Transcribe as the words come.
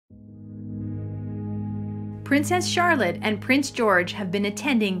Princess Charlotte and Prince George have been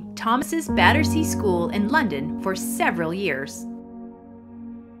attending Thomas's Battersea School in London for several years.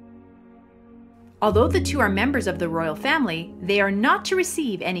 Although the two are members of the royal family, they are not to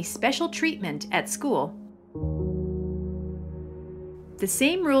receive any special treatment at school. The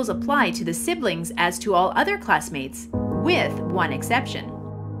same rules apply to the siblings as to all other classmates, with one exception.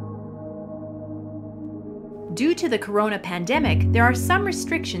 Due to the corona pandemic, there are some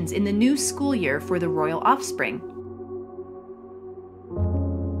restrictions in the new school year for the royal offspring.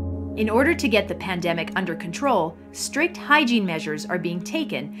 In order to get the pandemic under control, strict hygiene measures are being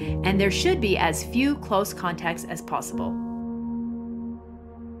taken, and there should be as few close contacts as possible.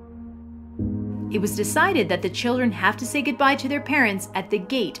 It was decided that the children have to say goodbye to their parents at the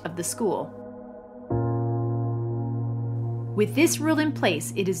gate of the school. With this rule in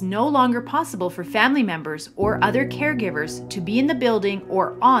place, it is no longer possible for family members or other caregivers to be in the building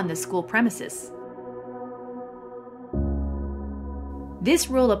or on the school premises. This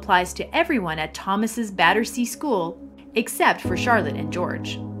rule applies to everyone at Thomas's Battersea School, except for Charlotte and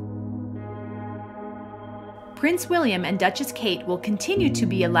George. Prince William and Duchess Kate will continue to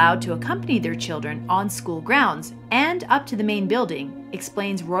be allowed to accompany their children on school grounds and up to the main building,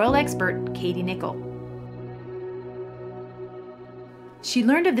 explains royal expert Katie Nichol. She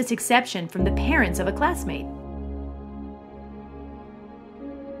learned of this exception from the parents of a classmate.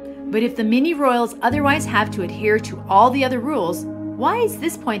 But if the mini royals otherwise have to adhere to all the other rules, why is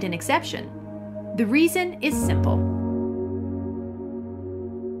this point an exception? The reason is simple.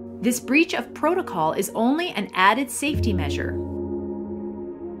 This breach of protocol is only an added safety measure.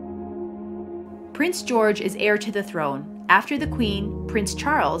 Prince George is heir to the throne, after the Queen, Prince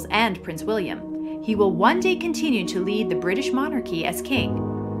Charles, and Prince William. He will one day continue to lead the British monarchy as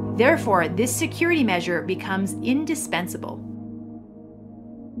king. Therefore, this security measure becomes indispensable.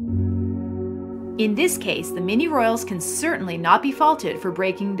 In this case, the mini royals can certainly not be faulted for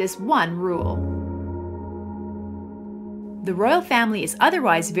breaking this one rule. The royal family is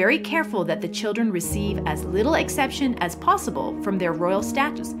otherwise very careful that the children receive as little exception as possible from their royal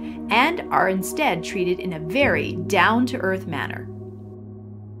status and are instead treated in a very down-to-earth manner.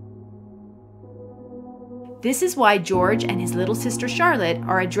 This is why George and his little sister Charlotte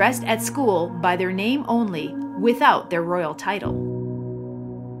are addressed at school by their name only, without their royal title.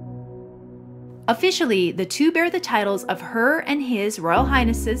 Officially, the two bear the titles of Her and His Royal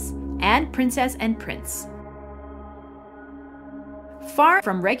Highnesses and Princess and Prince. Far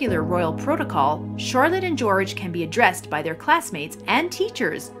from regular royal protocol, Charlotte and George can be addressed by their classmates and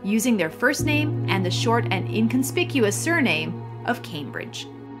teachers using their first name and the short and inconspicuous surname of Cambridge.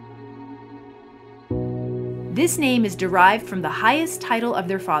 This name is derived from the highest title of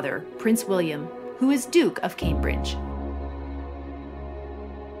their father, Prince William, who is Duke of Cambridge.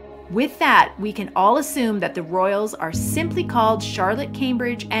 With that, we can all assume that the royals are simply called Charlotte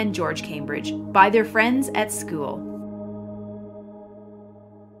Cambridge and George Cambridge by their friends at school.